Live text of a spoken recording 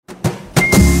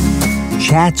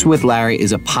Chats with Larry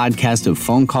is a podcast of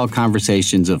phone call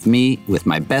conversations of me with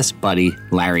my best buddy,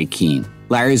 Larry Keane.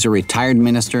 Larry's a retired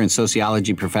minister and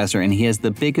sociology professor, and he has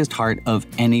the biggest heart of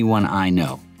anyone I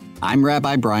know. I'm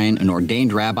Rabbi Brian, an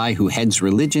ordained rabbi who heads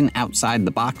Religion Outside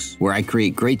the Box, where I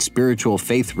create great spiritual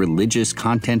faith religious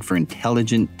content for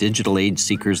intelligent digital age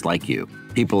seekers like you,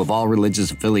 people of all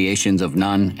religious affiliations of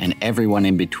none and everyone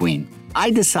in between. I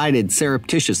decided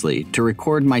surreptitiously to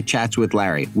record my chats with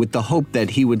Larry with the hope that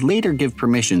he would later give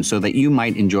permission so that you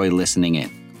might enjoy listening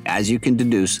in. As you can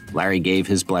deduce, Larry gave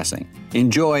his blessing.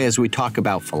 Enjoy as we talk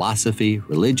about philosophy,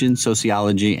 religion,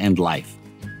 sociology, and life.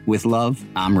 With love,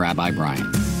 I'm Rabbi Brian.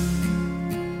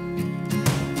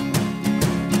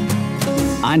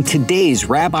 On today's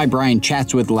Rabbi Brian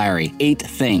Chats with Larry, 8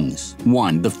 things.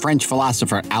 1. The French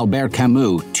philosopher Albert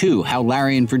Camus. 2. How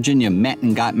Larry and Virginia met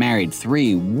and got married.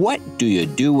 3. What do you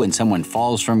do when someone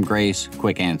falls from grace?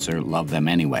 Quick answer, love them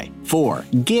anyway. 4.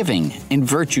 Giving and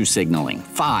virtue signaling.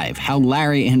 5. How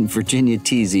Larry and Virginia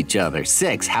tease each other.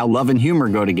 6. How love and humor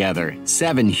go together.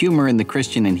 7. Humor in the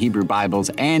Christian and Hebrew Bibles.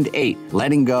 And 8.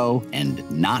 Letting go and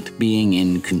not being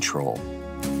in control.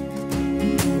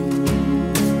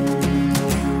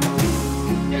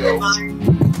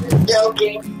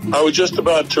 I was just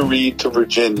about to read to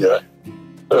Virginia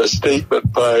a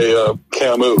statement by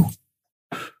Camus,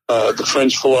 the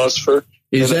French philosopher.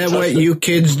 Is that what you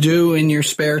kids do in your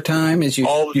spare time?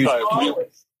 All the time.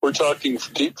 We're talking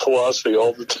deep philosophy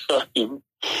all the time. And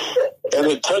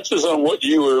it touches on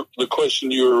the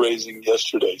question you were raising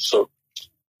yesterday. So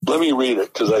let me read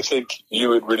it because I think you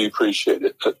would really appreciate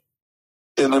it.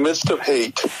 In the midst of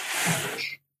hate,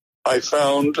 I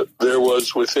found there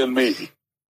was within me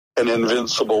an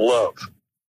invincible love.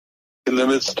 In the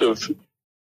midst of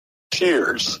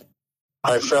tears,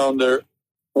 I found there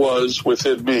was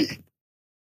within me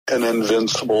an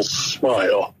invincible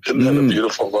smile. Isn't that a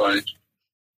beautiful line?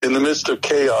 In the midst of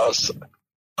chaos,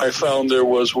 I found there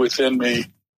was within me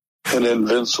an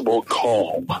invincible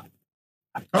calm.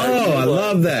 I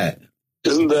love that.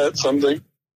 Isn't that something?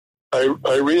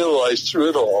 I realized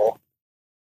through it all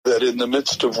that in the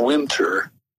midst of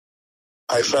winter,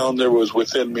 I found there was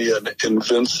within me an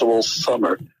invincible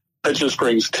summer. That just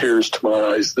brings tears to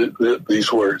my eyes,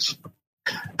 these words.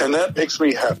 And that makes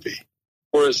me happy.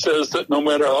 Where it says that no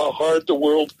matter how hard the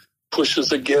world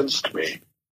pushes against me,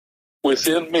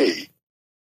 within me,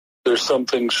 there's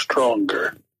something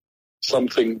stronger,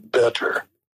 something better,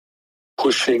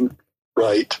 pushing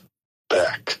right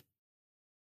back.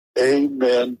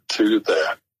 Amen to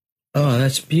that. Oh,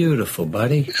 that's beautiful,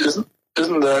 buddy.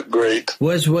 Isn't that great?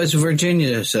 What's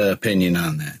Virginia's opinion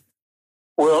on that?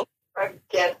 Well, I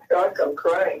can't talk, I'm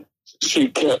crying. She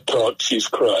can't talk, she's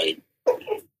crying.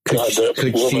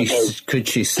 Could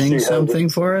she sing something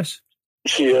for us?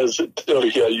 She has it. Oh,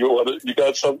 yeah, you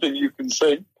got something you can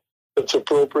sing that's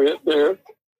appropriate there?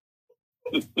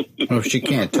 Well, if she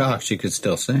can't talk, she could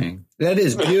still sing. That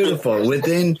is beautiful.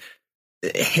 Within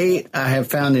hate, I have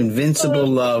found invincible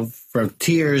love. From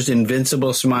tears,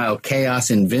 invincible smile.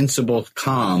 Chaos, invincible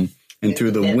calm. And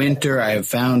through the winter, I have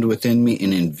found within me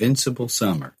an invincible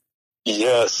summer.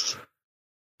 Yes.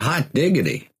 Hot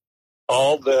diggity.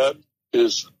 All that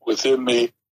is within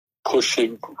me,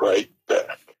 pushing right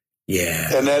back.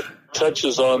 Yeah. And that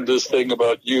touches on this thing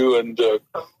about you and about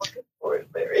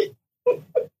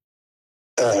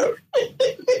I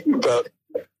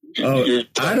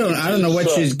don't know what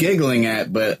she's giggling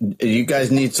at, but you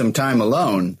guys need some time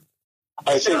alone.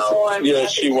 I think,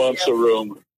 she wants a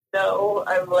room. No,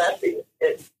 I'm laughing.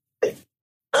 You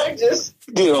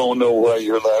don't know why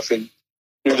you're laughing.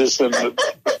 You're just in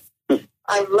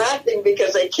I'm laughing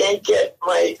because I can't get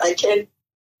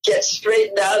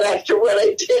straightened out after what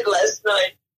I did last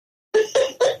night.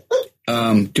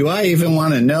 Do I even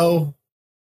want to know?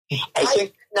 I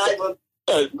think I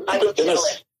will tell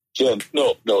it. Jen,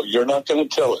 no, you're not going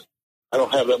to tell it. I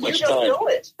don't have that much time. You don't know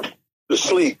it. The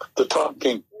sleep, the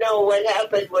talking. No, what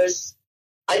happened was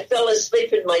I fell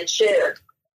asleep in my chair.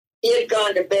 He had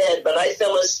gone to bed, but I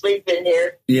fell asleep in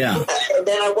here. Yeah. And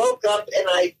then I woke up and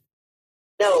I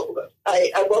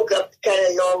woke up kind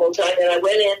of normal time and I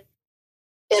went in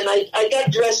and I got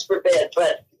dressed for bed,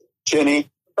 but Jenny.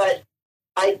 But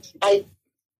I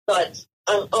thought,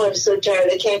 I'm so tired.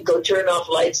 I can't go turn off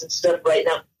lights and stuff right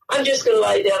now. I'm just going to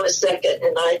lie down a second.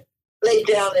 And I laid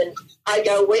down and I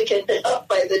got wakened up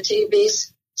by the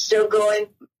TVs still going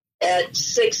at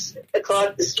 6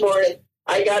 o'clock this morning.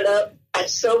 I got up. I'm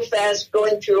so fast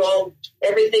going through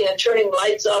everything and turning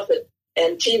lights off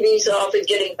and TVs off and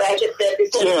getting back in bed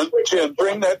before. Jen,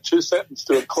 bring that 2 sentence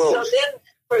to a close. So then,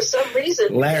 for some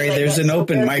reason, Larry, there's an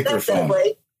open microphone. That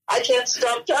way, I can't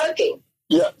stop talking.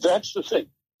 Yeah, that's the thing.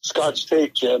 Scotch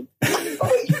tape, Jen. I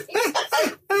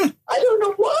don't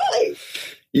know why.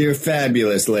 You're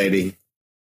fabulous, lady.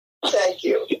 Thank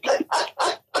you.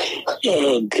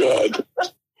 Oh, God.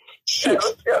 That'll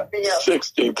shut me up.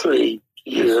 63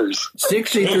 years.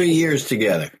 63 years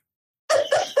together.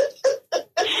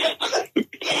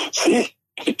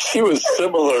 She was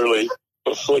similarly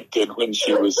afflicted when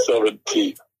she was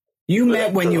 17. You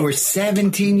met when you were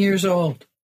 17 years old.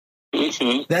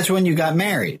 Mm-hmm. That's when you got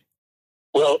married.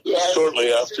 Well, Yes.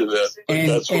 shortly after that. But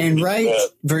that's when And we right, met.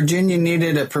 Virginia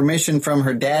needed a permission from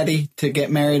her daddy to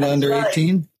get married That's under right.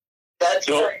 18? That's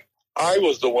No, right. I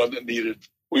was the one that needed.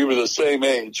 We were the same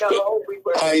age, but No, we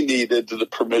were. I needed the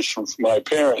permission from my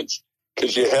parents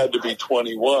because you had to be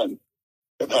 21,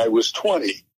 and I was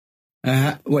 20.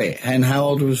 Wait, and how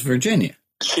old was Virginia?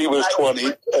 She was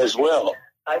 20 as well.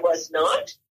 I was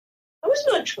not. I was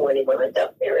not 20 when I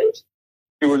got married.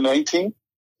 You were 19?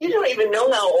 You don't even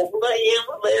know how old I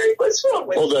am, Larry. What's wrong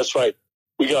with Oh, you? that's right.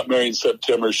 We got married in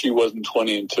September. She wasn't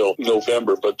 20 until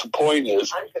November. But the point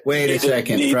is, Wait You a didn't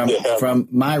second. need to have From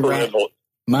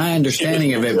my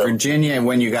understanding of it, Yeah. Virginia,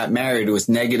 when you got married, was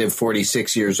negative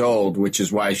 46 years old, which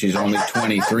is why she's only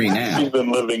 23 she's now.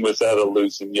 been living with that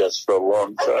illusion, yes, for a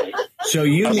long time. So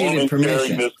you I'm only needed sharing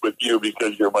permission. this with you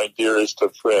because you're my dearest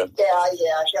of friends. Yeah.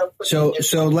 Don't put So, me in-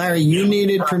 so Larry, you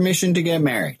needed permission to get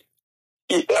married.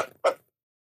 Yeah,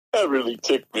 that really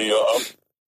ticked me off.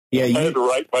 Yeah, I had you, to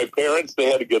write my parents. They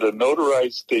had to get a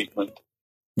notarized statement.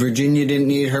 Virginia didn't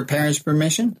need her parents'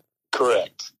 permission?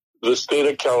 Correct. The state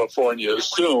of California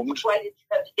assumed. Why did you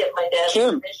have to get my dad's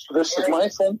Jim, permission? this is my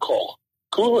phone call.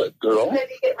 Cool it, You girl. had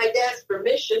to get my dad's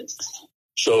permission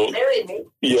So, to marry me.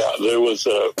 yeah, there was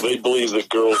they believed that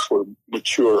girls were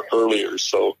mature earlier,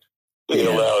 so they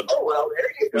Yeah. allowed Oh, well,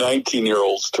 there you go.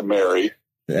 19-year-olds to marry,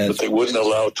 but That's, they wouldn't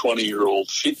allow 20-year-old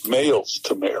males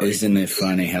to marry. isn't it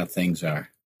funny how things are?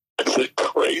 Is it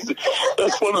crazy?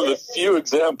 That's one of the few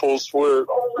examples where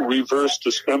reverse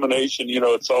discrimination,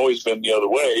 it's always been the other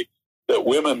way, that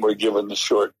women were given the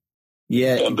short.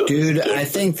 Yeah, And, dude, I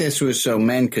think this was so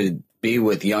men could be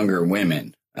with younger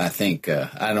women. I think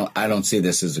I don't see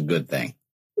this as a good thing.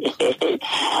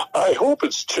 I hope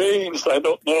it's changed. I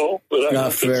don't know, but I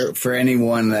hope it's- For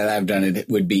anyone that I've done it, it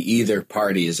would be either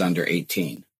party is under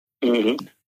 18. Mhm.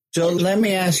 So let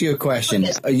me ask you a question.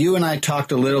 You and I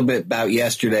talked a little bit about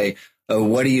yesterday.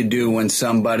 What do you do when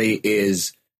somebody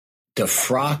is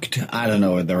defrocked? I don't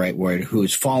know the right word.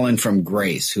 Who's fallen from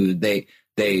grace? Who they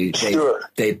Sure.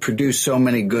 produce so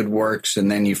many good works, and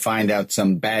then you find out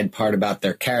some bad part about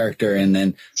their character, and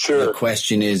then the Sure.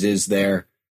 question is there?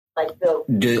 I feel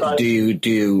Do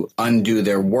you undo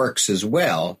their works as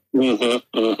well?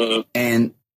 Mm-hmm. Mm-hmm.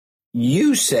 And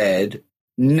you said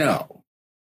no.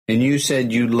 And you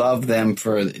said you love them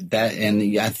for that.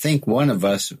 And I think one of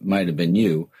us, might have been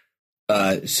you,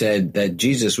 said that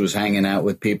Jesus was hanging out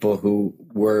with people who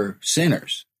were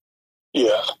sinners.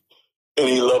 Yeah. And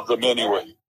he loved them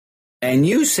anyway. And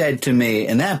you said to me,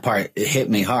 and that part it hit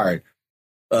me hard,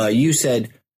 you said,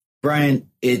 Brian,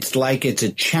 it's like it's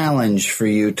a challenge for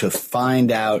you to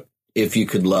find out if you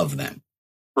could love them.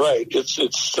 Right. It's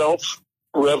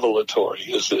self-revelatory,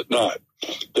 is it not?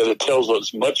 That it tells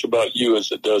as much about you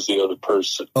as it does the other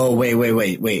person. Oh,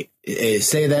 wait.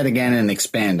 Say that again and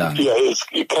expand on it.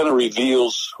 Yeah, it kind of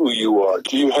reveals who you are.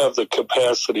 Do you have the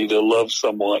capacity to love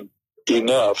someone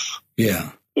enough,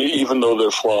 Yeah. even though they're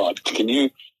flawed?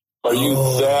 Are you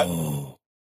that Oh.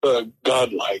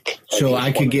 godlike? So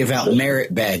I could give out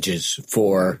merit badges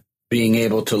for being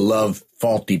able to love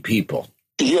faulty people.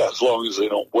 Yeah, as long as they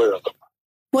don't wear them.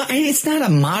 Well, it's not a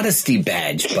modesty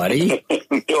badge, buddy.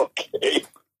 Okay.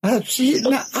 I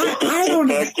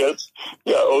don't. I guess.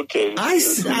 Yeah, okay.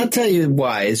 I'll tell you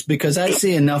why. It's because I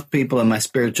see enough people in my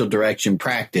spiritual direction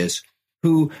practice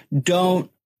who don't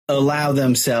allow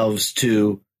themselves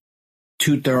to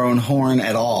toot their own horn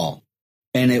at all.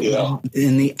 And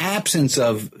in the absence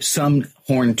of some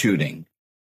horn tooting,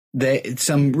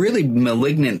 some really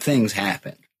malignant things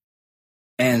happen.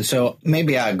 And so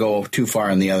maybe I go too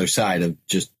far on the other side of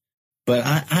but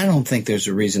I don't think there's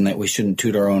a reason that we shouldn't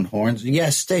toot our own horns.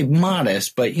 Yes, stay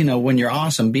modest, but when you're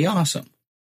awesome, be awesome.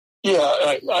 Yeah,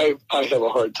 I have a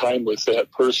hard time with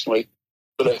that personally,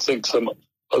 but I think some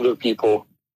other people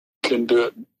can do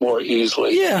it more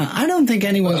easily. Yeah, I don't think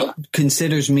anyone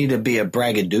considers me to be a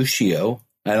braggadocio.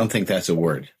 I don't think that's a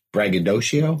word.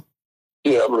 Braggadocio?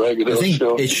 Yeah,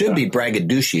 braggadocio. I think it should be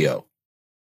braggadocio.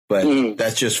 But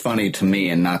that's just funny to me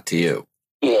and not to you.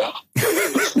 Yeah.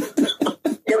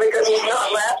 Yeah, because he's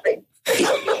not laughing.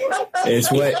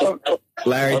 It's what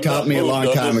Larry taught me a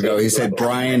long time ago. He said,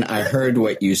 Brian, I heard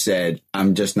what you said.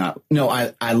 I'm just not. No,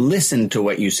 I listened to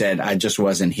what you said. I just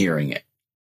wasn't hearing it.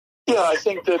 Yeah, I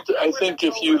think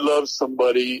if you love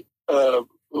somebody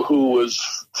who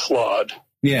was flawed,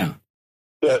 yeah,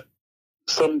 that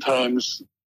sometimes,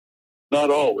 not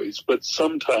always, but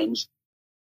sometimes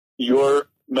your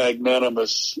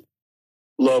magnanimous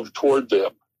love toward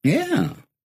them, yeah,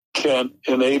 can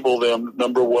enable them,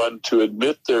 number one, to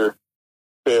admit their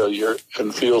failure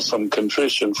and feel some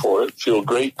contrition for it, feel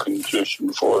great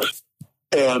contrition for it,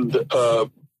 and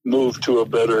move to a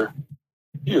better,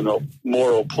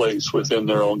 moral place within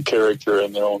their own character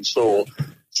and their own soul,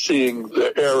 seeing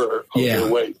the error of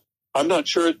their way. I'm not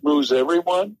sure it moves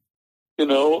everyone.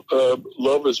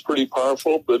 Love is pretty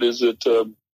powerful, but does it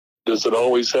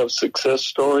always have success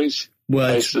stories?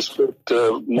 Well, I suspect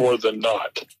more than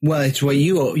not. Well, it's what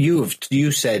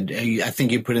you said. I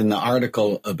think you put in the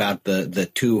article about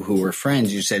the two who were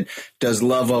friends. You said, "Does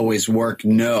love always work?"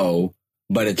 No,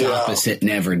 but its opposite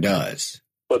never does.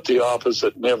 But the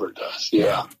opposite never does.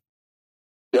 Yeah.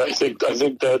 I think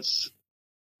that's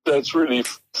really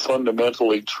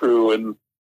fundamentally true. And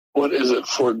what is it?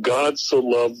 For God so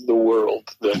loved the world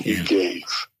that He gave.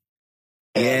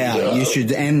 Yeah, you should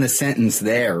end the sentence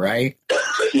there, right?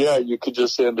 Yeah, you could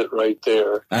just end it right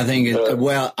there. I think,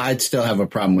 I'd still have a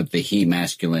problem with the he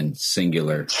masculine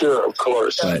singular. Sure, of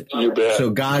course. But, you bet.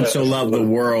 So God so loved the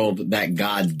world that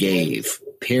God gave,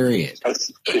 period.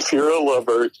 If you're a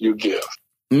lover, you give.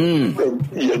 And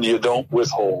you don't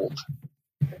withhold.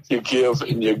 You give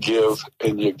and you give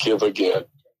and you give again.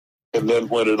 And then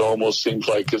when it almost seems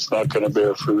like it's not going to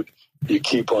bear fruit, you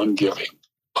keep on giving.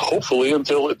 Hopefully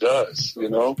until it does,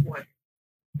 And and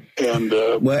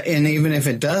even if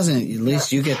it doesn't, at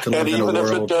least you get to live in a world. And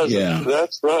even if it doesn't,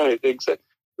 that's right. Exactly.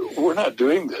 We're not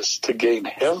doing this to gain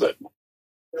heaven.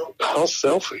 How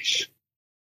selfish,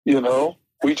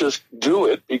 We just do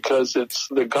it because it's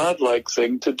the godlike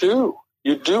thing to do.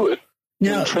 You do it.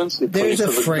 Now, there's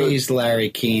a phrase, Larry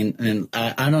Keene, and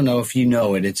I don't know if you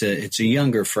know it. It's a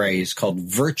younger phrase called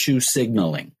virtue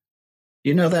signaling.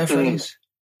 You know that phrase?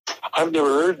 I've never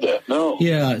heard that, no.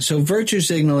 Yeah, so virtue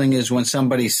signaling is when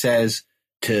somebody says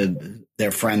to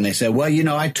their friend, they say,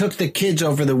 well, I took the kids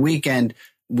over the weekend.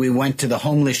 We went to the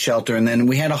homeless shelter, and then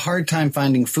we had a hard time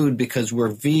finding food because we're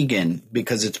vegan,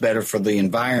 because it's better for the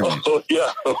environment. Oh,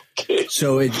 yeah, okay.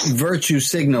 So it's virtue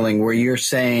signaling where you're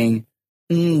saying,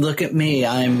 look at me,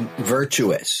 I'm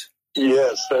virtuous.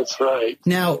 Yes, that's right.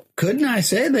 Now, couldn't I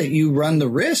say that you run the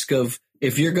risk of,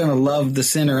 if you're going to love the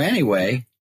sinner anyway,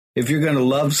 if you're going to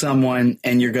love someone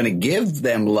and you're going to give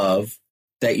them love,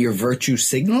 that you're virtue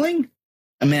signaling?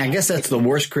 I mean, I guess that's the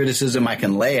worst criticism I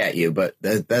can lay at you, but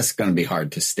that's going to be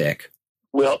hard to stick.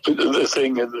 Well, the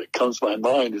thing that comes to my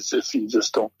mind is if you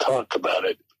just don't talk about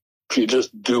it, if you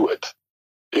just do it,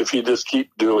 if you just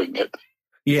keep doing it.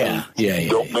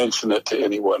 Don't mention it to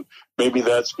anyone. Maybe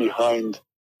that's behind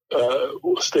a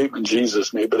statement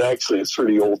Jesus made, but actually it's through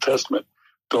the Old Testament.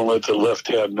 Don't let the left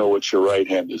hand know what your right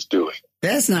hand is doing.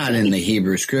 That's not in the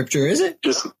Hebrew scripture, is it?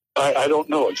 I don't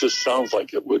know. It just sounds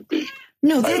like it would be.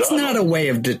 No, that's not a way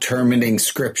of determining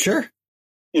scripture.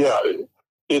 Yeah,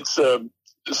 it's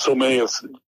so many of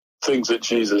things that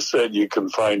Jesus said you can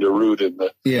find a root in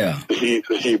the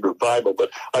Hebrew Bible. But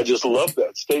I just love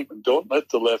that statement. Don't let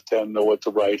the left hand know what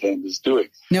the right hand is doing.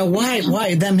 Now, why?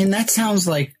 I mean, that sounds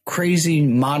like crazy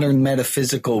modern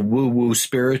metaphysical woo-woo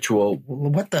spiritual.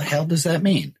 What the hell does that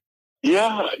mean?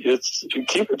 Yeah,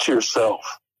 keep it to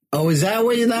yourself. Oh, is that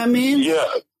what that means?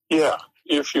 Yeah.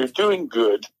 If you're doing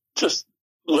good, just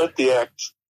let the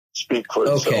act speak for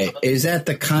itself. Okay, is that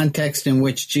the context in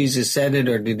which Jesus said it,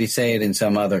 or did he say it in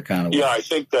some other kind of way? Yeah, I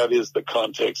think that is the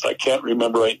context. I can't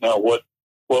remember right now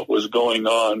what was going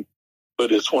on,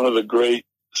 but it's one of the great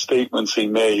statements he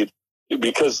made,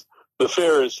 because the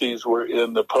Pharisees were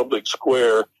in the public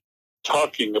square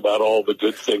talking about all the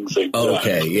good things they've done.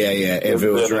 Okay, yeah. If it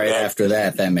was right after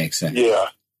that makes sense.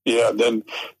 Yeah. Then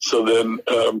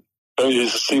it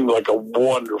seemed like a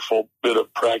wonderful bit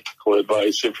of practical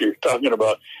advice. If you're talking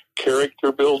about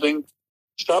character building,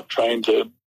 stop trying to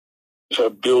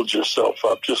build yourself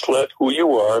up. Just let who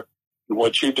you are and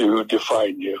what you do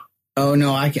define you. Oh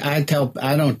no, I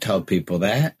don't tell people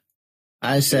that.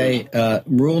 I say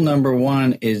rule number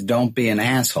 1 is don't be an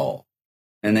asshole,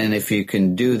 and then if you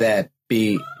can do that,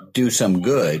 do some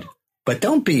good, but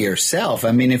don't be yourself.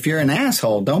 I mean, if you're an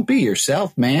asshole, don't be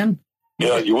yourself, man.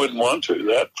 Yeah, you wouldn't want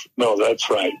to. That's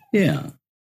right. Yeah.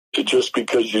 Just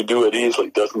because you do it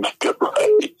easily doesn't make it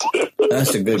right.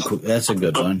 That's a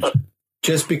good one.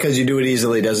 Just because you do it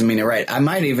easily doesn't mean it right. I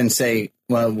might even say,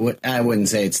 well, I wouldn't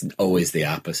say it's always the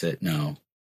opposite. No.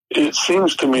 it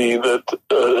seems to me that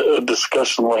a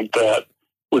discussion like that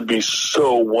would be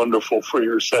so wonderful for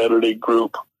your Saturday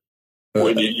group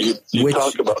when you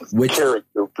talk about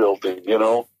character building, you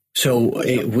know? So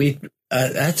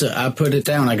I'll put it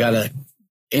down. I got a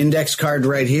index card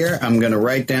right here. I'm going to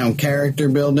write down character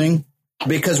building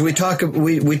because we talk,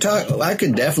 I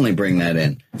could definitely bring that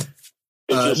in.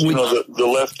 It's just, the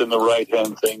left and the right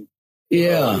hand thing.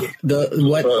 Yeah.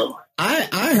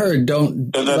 I heard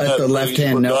don't let the left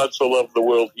hand know. God so loved the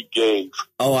world he gave.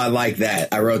 Oh, I like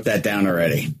that. I wrote that down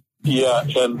already. Yeah,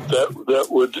 and that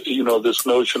would, this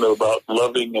notion about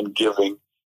loving and giving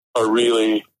are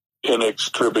really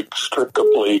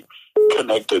inextricably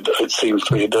connected, it seems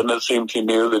to me. Doesn't it seem to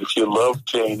you that if you love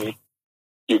Janie,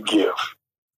 you give?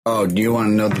 Oh, do you want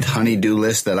to know the honey-do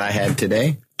list that I had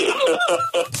today?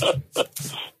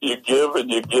 You give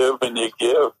and you give and you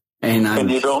give. And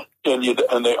you don't, and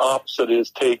the opposite is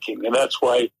taking. And that's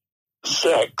why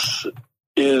sex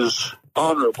is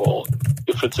honorable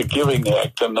if it's a giving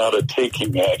act and not a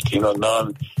taking act,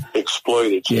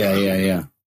 non-exploitative. Yeah.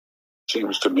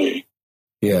 Seems to me.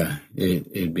 Yeah,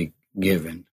 it'd be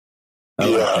given.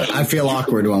 Yeah. I feel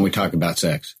awkward when we talk about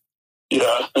sex.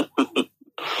 Yeah.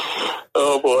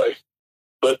 Oh, boy.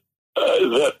 But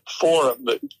that forum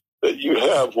that you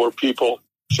have where people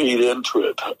feed into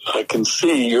it, I can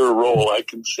see your role. I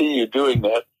can see you doing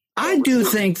that. I do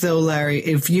think, though, Larry,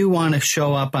 if you want to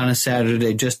show up on a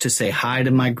Saturday just to say hi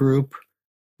to my group,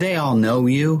 they all know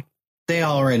you. They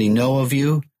already know of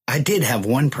you. I did have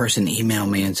one person email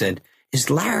me and said, "Is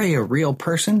Larry a real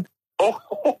person?"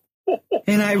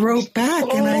 And I wrote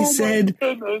back and I said,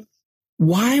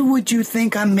 "Why would you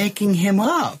think I'm making him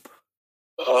up?"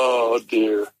 Oh,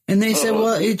 dear. And they said,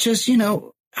 well, it just,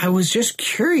 I was just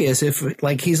curious if,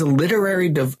 he's a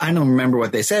literary, I don't remember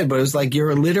what they said, but it was like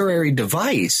you're a literary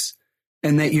device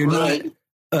and that you're not,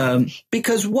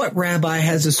 because what rabbi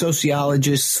has a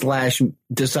sociologist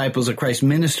 / Disciples of Christ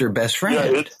minister best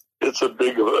friend? Yeah, it's a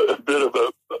bit of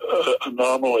a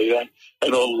anomaly. I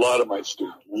know a lot of my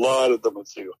students, a lot of them would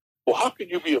say, well, how can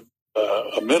you be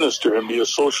a minister and be a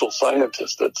social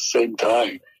scientist at the same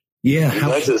time? Yeah,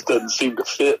 that just doesn't seem to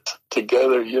fit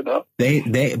together,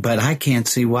 But I can't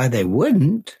see why they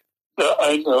wouldn't.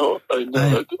 I know.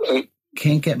 I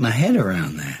can't get my head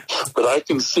around that. But I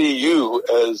can see you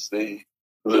as the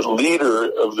leader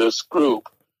of this group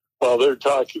while they're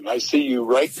talking. I see you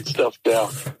writing stuff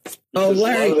down. Oh,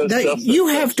 Larry, you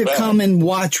have to come and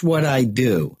watch what I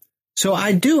do. So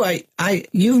I do.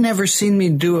 You've never seen me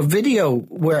do a video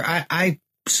where I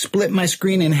split my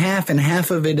screen in half, and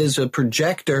half of it is a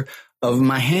projector of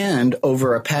my hand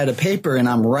over a pad of paper, and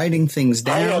I'm writing things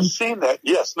down. I have seen that.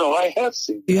 Yes, no, I have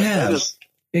seen that. Yeah,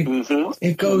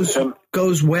 it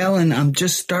goes well, and I'm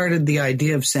just started the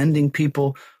idea of sending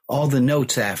people all the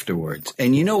notes afterwards.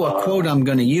 And you know a quote I'm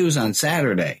going to use on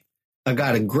Saturday? I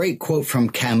got a great quote from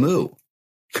Camus.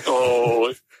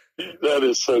 Oh, that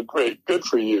is so great. Good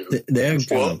for you. They're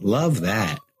going to love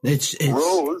that. It's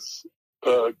Rose.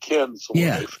 Ken's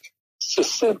wife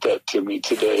just sent that to me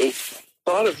today.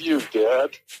 Thought of you,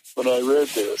 Dad, when I read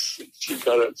this. She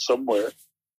got it somewhere.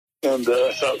 And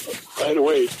I thought, right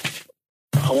away,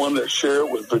 I wanted to share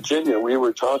it with Virginia. We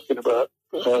were talking about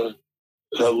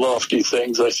lofty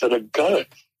things. I said, I've got to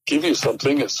give you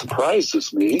something that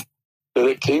surprises me that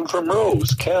it came from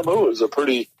Rose. Camus is a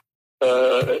pretty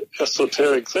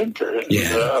esoteric thinker. And,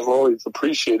 I've always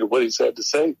appreciated what he's had to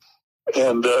say.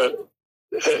 And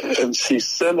she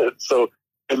sent it. So,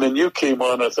 and then you came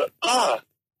on. I thought, I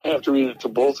have to read it to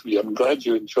both of you. I'm glad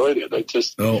you enjoyed it.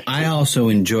 I also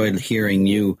enjoyed hearing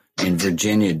you and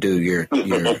Virginia do your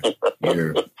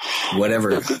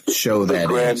whatever show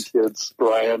that is. The grandkids,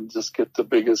 Brian, just get the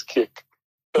biggest kick.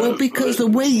 Well, because the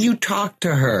way you talk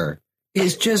to her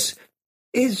is just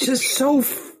so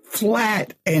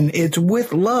flat, and it's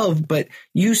with love, but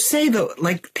you say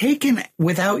taken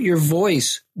without your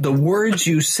voice, the words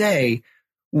you say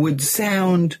would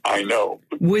sound funny.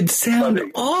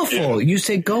 Awful. Yeah. You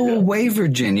say, go away,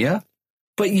 Virginia,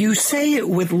 but you say it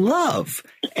with love.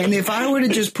 And if I were to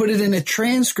just put it in a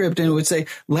transcript and it would say,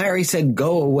 Larry said,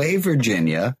 go away,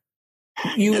 Virginia,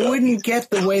 you wouldn't get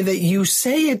the way that you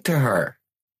say it to her.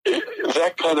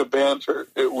 That kind of banter,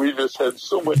 we just had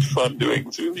so much fun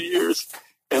doing through the years.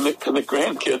 And the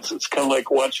grandkids, it's kind of like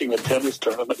watching a tennis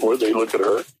tournament where they look at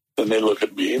her and they look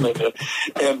at me.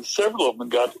 And several of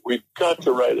them we've got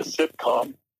to write a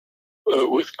sitcom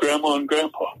with Grandma and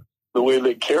Grandpa, the way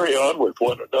they carry on with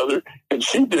one another. And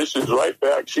she dishes right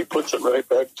back. She puts it right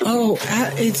back to me.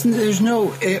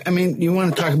 You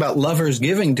want to talk about lovers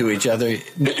giving to each other.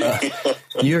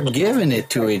 You're giving it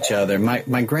to each other.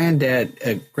 My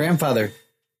grandfather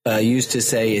used to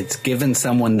say it's giving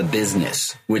someone the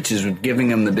business, which is giving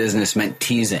them the business meant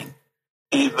teasing.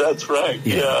 That's right.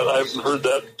 Yeah, I haven't heard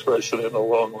that expression in a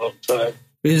long, long time.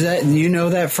 Is that, you know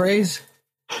that phrase?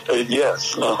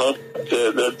 Yes.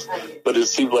 But it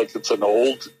seems like it's an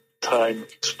old time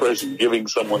expression, giving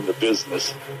someone the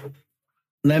business.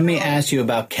 Let me ask you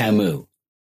about Camus.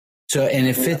 So, and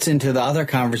it fits into the other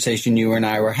conversation you and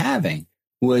I were having,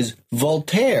 was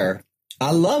Voltaire.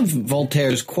 I love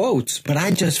Voltaire's quotes, but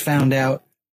I just found out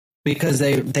because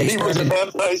he was an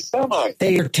anti-Semite.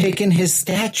 They are taking his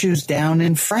statues down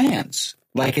in France.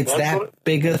 Like it's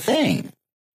big a thing.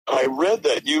 I read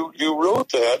that. You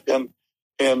wrote that,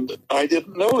 and I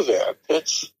didn't know that.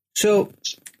 That's so.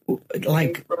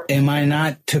 Like, am I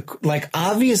not to like?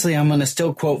 Obviously, I'm going to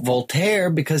still quote Voltaire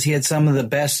because he had some of the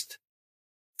best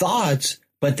thoughts.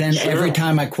 But then every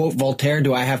time I quote Voltaire,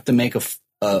 do I have to make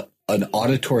an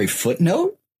auditory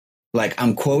footnote? Like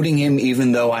I'm quoting him,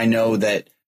 even though I know that.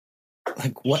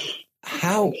 Like what?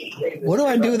 How? What do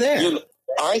I do there?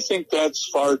 I think that's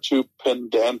far too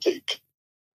pedantic.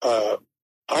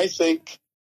 I think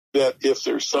that if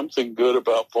there's something good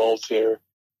about Voltaire,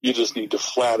 you just need to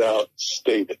flat out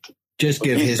state it. Just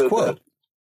give his quote.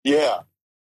 Yeah.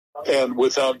 And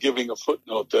without giving a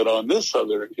footnote that on this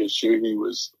other issue, he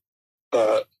was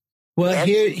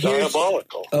here's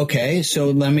diabolical. Okay,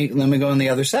 so let me go on the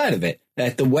other side of it.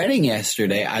 At the wedding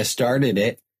yesterday, I started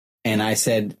it, and I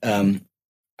said,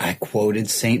 I quoted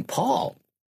St. Paul,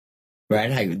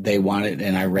 right? They wanted,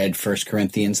 and I read 1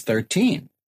 Corinthians 13.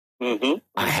 Mm-hmm.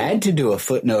 I had to do a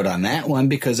footnote on that one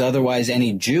because otherwise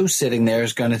any Jew sitting there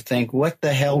is going to think, what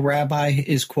the hell rabbi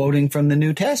is quoting from the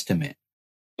New Testament?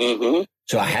 Mm-hmm.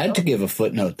 So I had to give a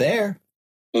footnote there.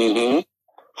 Mm-hmm.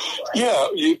 Yeah,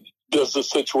 does the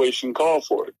situation call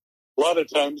for it? A lot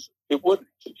of times it wouldn't.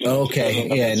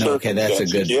 Okay, that's a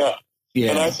good... Yeah,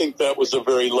 and I think that was a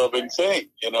very loving thing,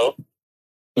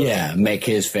 Yeah, make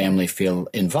his family feel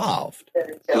involved.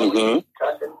 Mm-hmm.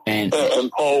 And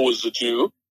Paul was a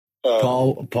Jew.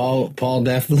 Paul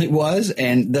definitely was.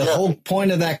 And the whole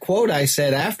point of that quote, I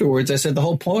said afterwards, the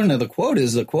whole point of the quote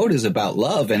is about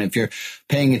love. And if you're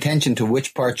paying attention to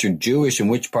which parts are Jewish and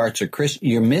which parts are Christian,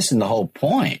 you're missing the whole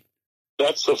point.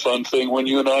 That's the fun thing when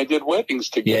you and I did weddings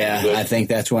together. Yeah, I think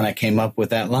that's when I came up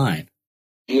with that line.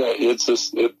 Yeah, it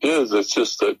is. It's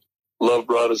just that love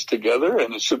brought us together,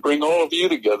 and it should bring all of you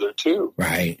together, too.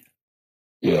 Right.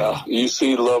 Yeah, you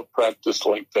see love practiced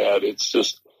like that. It's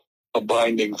just a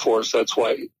binding force. That's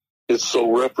why it's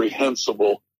so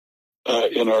reprehensible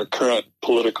in our current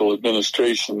political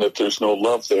administration that there's no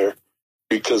love there,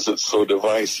 because it's so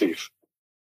divisive.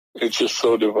 It's just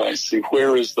so divisive.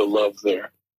 Where is the love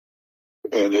there?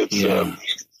 And it's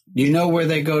you know where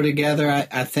they go together,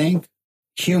 I think?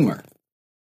 Humor.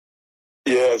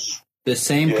 Yes. The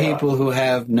same people who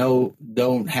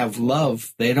don't have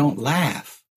love, they don't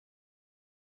laugh.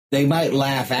 They might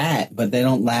laugh at, but they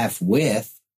don't laugh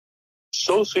with.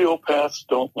 Sociopaths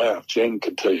don't laugh. Jane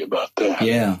can tell you about that.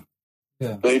 Yeah.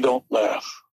 They don't laugh.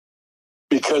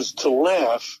 Because to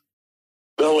laugh,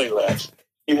 belly laughs,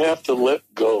 you have to let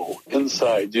go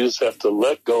inside. You just have to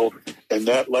let go, and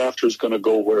that laughter is going to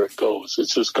go where it goes.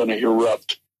 It's just going to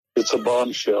erupt. It's a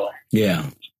bombshell. Yeah.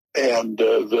 And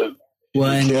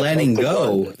letting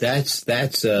go, that's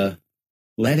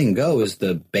letting go is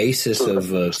the basis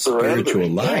of a spiritual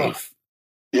life.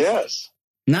 Yeah. Yes.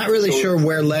 Not really sure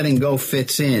where letting go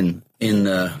fits in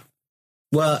the.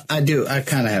 Well, I do. I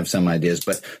kind of have some ideas,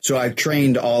 but so I've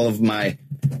trained all of my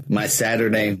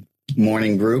Saturday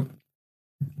morning group.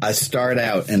 I start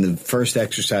out, and the first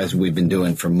exercise we've been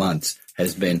doing for months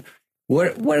has been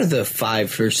what are the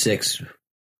 5 or 6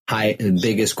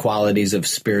 biggest qualities of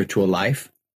spiritual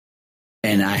life,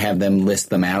 and I have them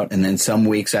list them out, and then some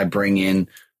weeks I bring in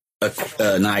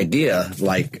an idea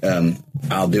like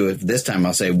I'll do it this time.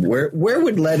 I'll say, where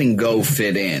would letting go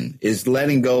fit in? Is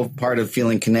letting go part of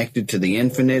feeling connected to the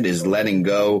infinite? Is letting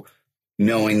go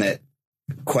knowing that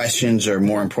questions are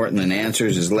more important than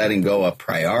answers? Is letting go a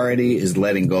priority? Is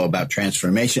letting go about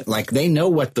transformation? Like they know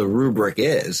what the rubric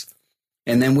is.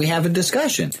 And then we have a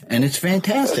discussion, and it's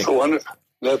fantastic.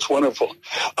 That's wonderful.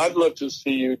 I'd love to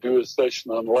see you do a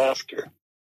session on laughter.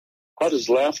 How does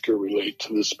laughter relate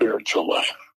to the spiritual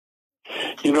life?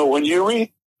 When you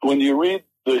read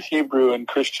the Hebrew and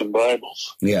Christian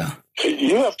Bibles, you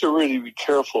have to really be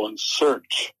careful and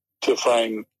search to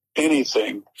find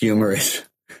anything humorous.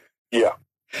 Yeah.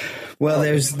 Well,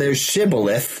 there's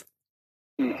shibboleth.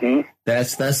 Mm-hmm.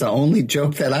 That's the only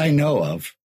joke that I know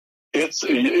of. It's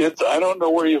I don't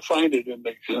know where you find it in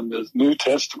the New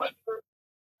Testament.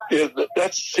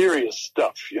 That's serious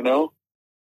stuff,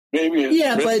 Maybe it's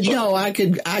Yeah, but no, I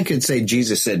could say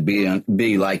Jesus said,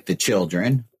 be like the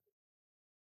children.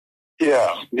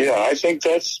 Yeah, I think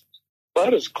that's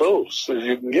about as close as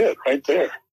you can get right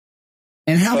there.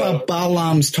 And how about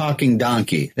Balaam's talking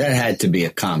donkey? That had to be a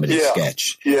comedy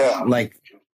sketch. Yeah.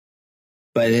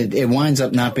 But it winds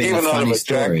up not being a funny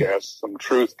story. Jackass, some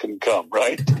truth can come,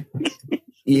 right?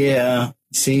 Yeah.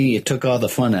 See, you took all the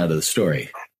fun out of the story.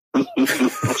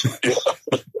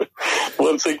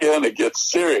 Once again, it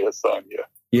gets serious on you.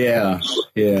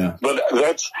 Yeah. But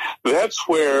that's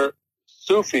where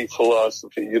Sufi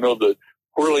philosophy, the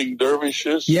whirling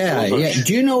dervishes. Yeah.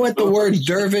 Do you know what the word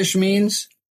dervish means?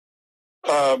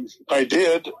 I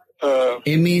did.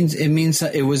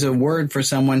 It was a word for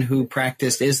someone who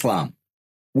practiced Islam.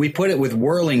 We put it with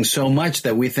whirling so much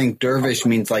that we think dervish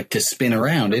means like to spin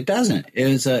around. It doesn't. It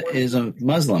is a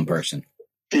Muslim person.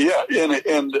 Yeah,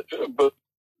 but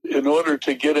in order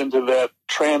to get into that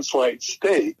trance-like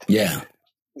state,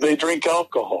 they drink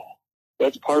alcohol.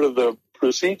 That's part of the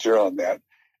procedure on that.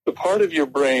 The part of your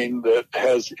brain that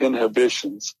has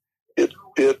inhibitions, I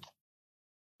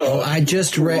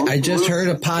just heard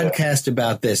a podcast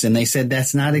about this, and they said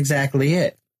that's not exactly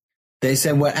it. They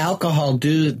said what alcohol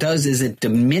does is it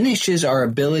diminishes our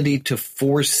ability to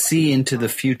foresee into the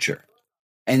future.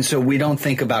 And so we don't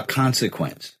think about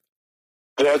consequence.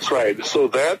 That's right. So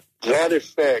that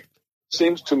effect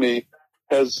seems to me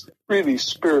has really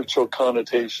spiritual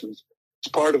connotations.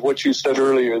 It's part of what you said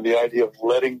earlier, the idea of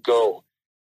letting go.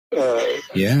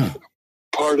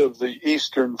 Part of the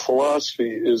Eastern philosophy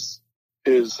is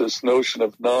this notion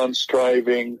of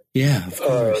non-striving. Yeah, of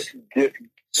course.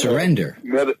 Surrender.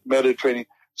 Meditating,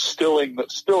 stilling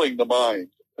the mind.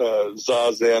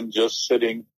 Zazen, just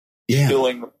sitting,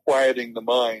 stilling, quieting the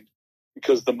mind,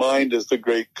 because the mind is the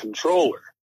great controller.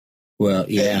 Well,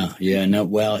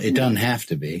 it doesn't have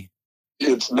to be.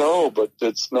 But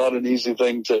it's not an easy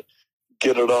thing to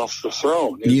get it off the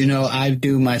throne. Do you know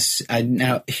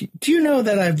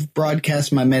that I've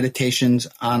broadcast my meditations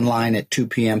online at 2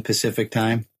 p.m. Pacific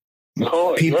time?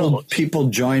 No, people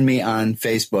join me on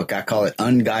Facebook. I call it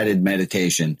unguided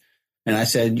meditation. And I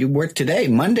said, today,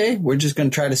 Monday, we're just going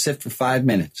to try to sit for 5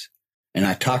 minutes. And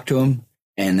I talk to them.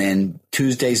 And then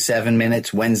Tuesdays, 7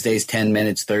 minutes, Wednesdays, 10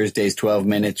 minutes, Thursdays, 12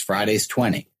 minutes, Fridays,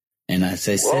 20. And I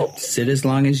say, sit as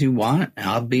long as you want.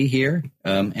 I'll be here.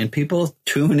 And people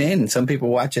tune in. Some people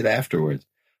watch it afterwards.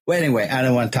 Well, anyway, I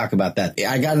don't want to talk about that.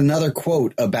 I got another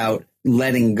quote about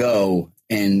letting go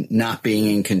and not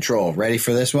being in control. Ready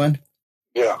for this one?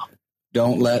 Yeah.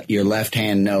 Don't let your left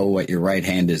hand know what your right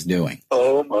hand is doing.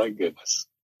 Oh, my goodness.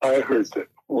 I heard that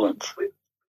once.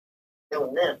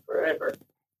 Known that forever.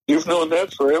 You've known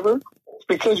that forever? It's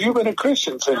because you've been a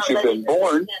Christian since you've been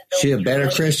born. She a better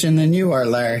Christian than you are,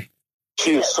 Larry.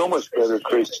 She is so much better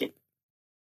Christian.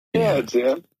 Yeah,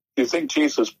 Jen. You think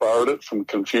Jesus borrowed it from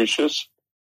Confucius?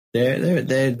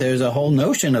 There's a whole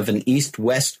notion of an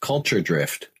East-West culture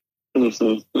drift.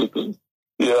 Mm-hmm.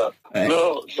 Yeah. Right.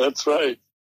 No, that's right.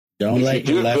 Don't let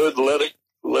you do good.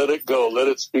 Let it go. Let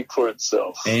it speak for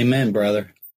itself. Amen,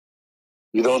 brother.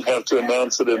 You don't have to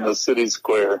announce it in the city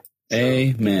square.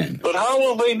 Amen. But how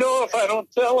will they know if I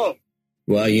don't tell them?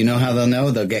 Well, you know how they'll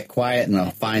know? They'll get quiet and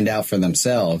they'll find out for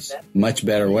themselves. Much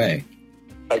better way.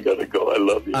 I gotta go. I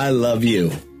love you. I love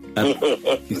you.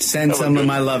 Send some of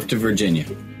my love to Virginia.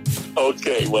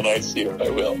 Okay, when I see her, I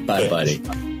will. Bye, buddy.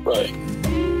 Bye.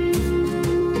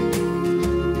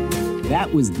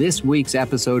 That was this week's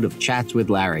episode of Chats with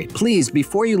Larry. Please,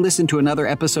 before you listen to another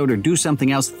episode or do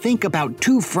something else, think about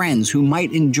 2 friends who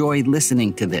might enjoy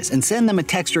listening to this and send them a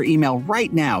text or email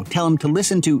right now. Tell them to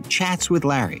listen to Chats with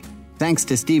Larry. Thanks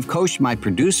to Steve Koch, my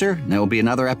producer. There will be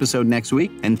another episode next week.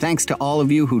 And thanks to all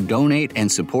of you who donate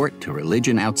and support to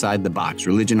Religion Outside the Box.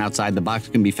 Religion Outside the Box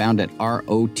can be found at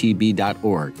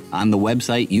rotb.org. On the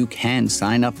website, you can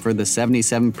sign up for the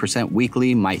 77%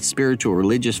 weekly My Spiritual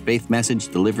Religious Faith message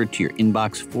delivered to your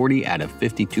inbox 40 out of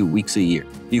 52 weeks a year.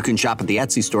 You can shop at the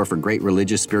Etsy store for great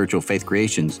religious spiritual faith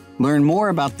creations. Learn more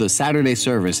about the Saturday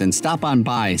service and stop on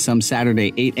by some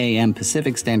Saturday 8 a.m.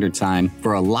 Pacific Standard Time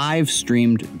for a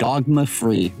live-streamed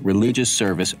dogma-free religious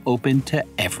service open to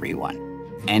everyone.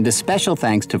 And a special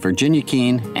thanks to Virginia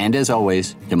Keene and, as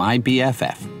always, to my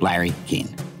BFF, Larry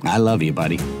Keene. I love you,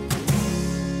 buddy.